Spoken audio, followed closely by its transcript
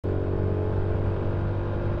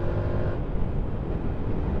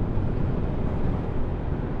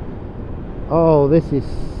Oh, this is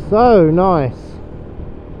so nice.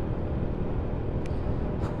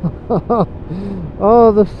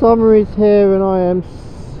 Oh, the summer is here and I am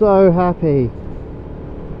so happy.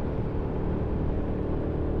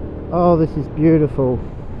 Oh, this is beautiful.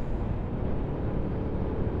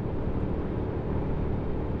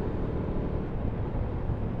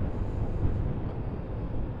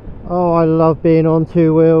 Oh, I love being on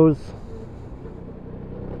two wheels.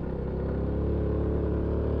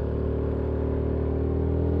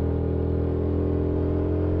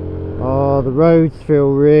 Oh, the roads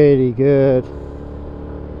feel really good.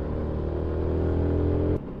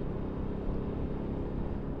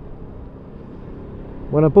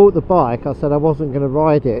 When I bought the bike, I said I wasn't going to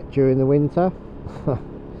ride it during the winter.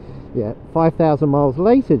 Yeah, 5,000 miles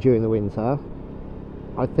later during the winter,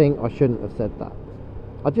 I think I shouldn't have said that.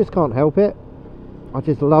 I just can't help it. I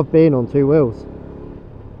just love being on two wheels.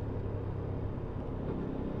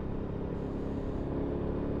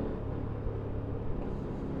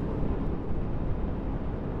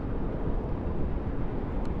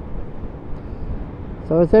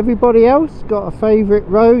 So has everybody else got a favourite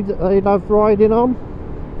road that they love riding on?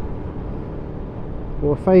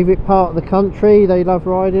 Or a favourite part of the country they love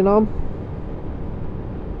riding on?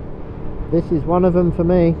 This is one of them for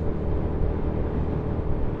me.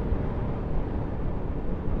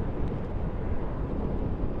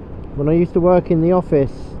 When I used to work in the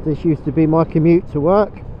office, this used to be my commute to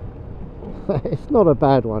work. It's not a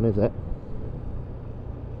bad one, is it?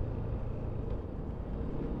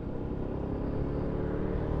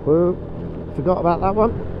 Whoa, forgot about that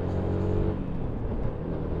one.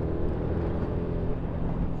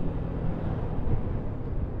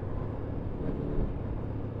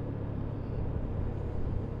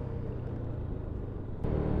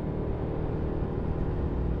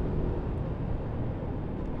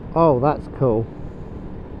 Oh, that's cool.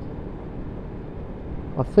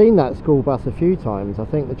 I've seen that school bus a few times. I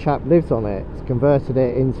think the chap lives on it. He's converted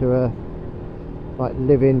it into a like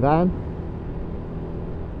live-in van.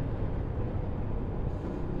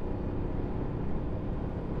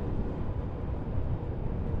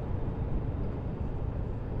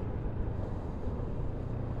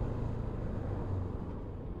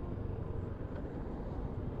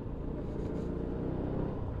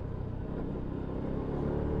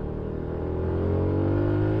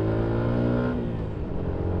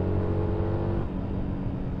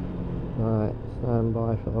 Right, stand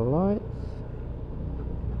by for the lights.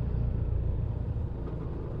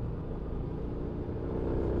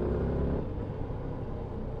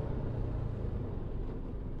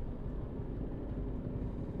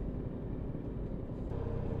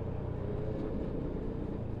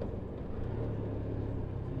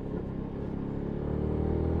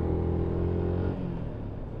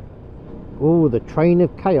 Oh, the train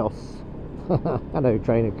of chaos. Hello,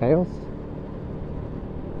 train of chaos.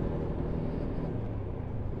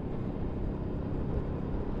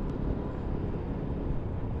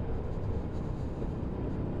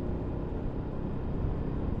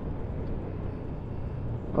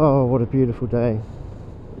 Oh, what a beautiful day.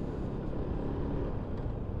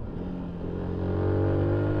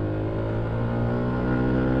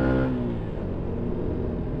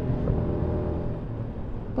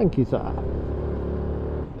 Thank you, sir.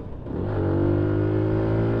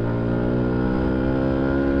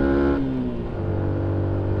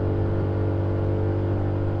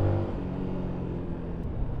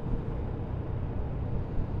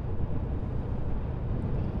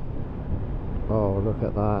 Oh, look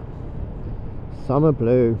at that. Summer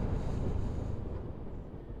blue.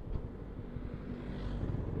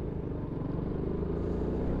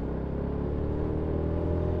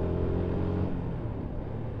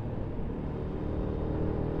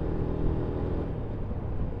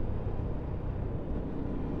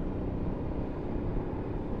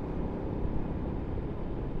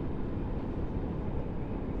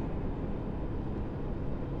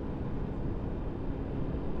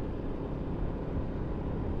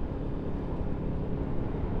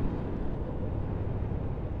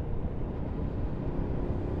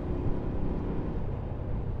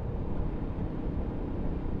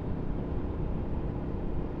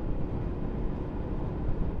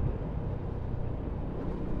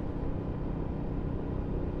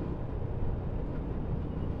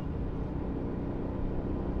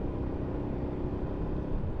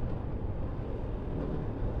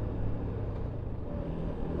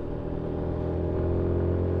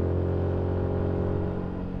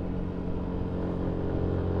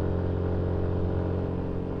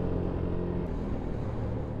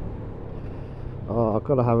 Oh, I've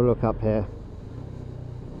got to have a look up here.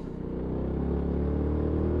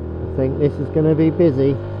 I think this is going to be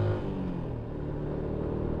busy.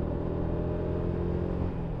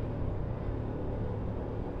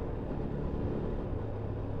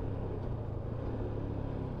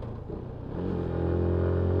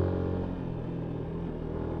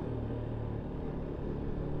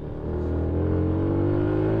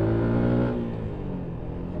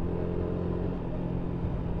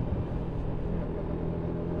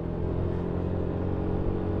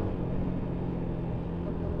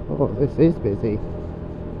 Oh, this is busy.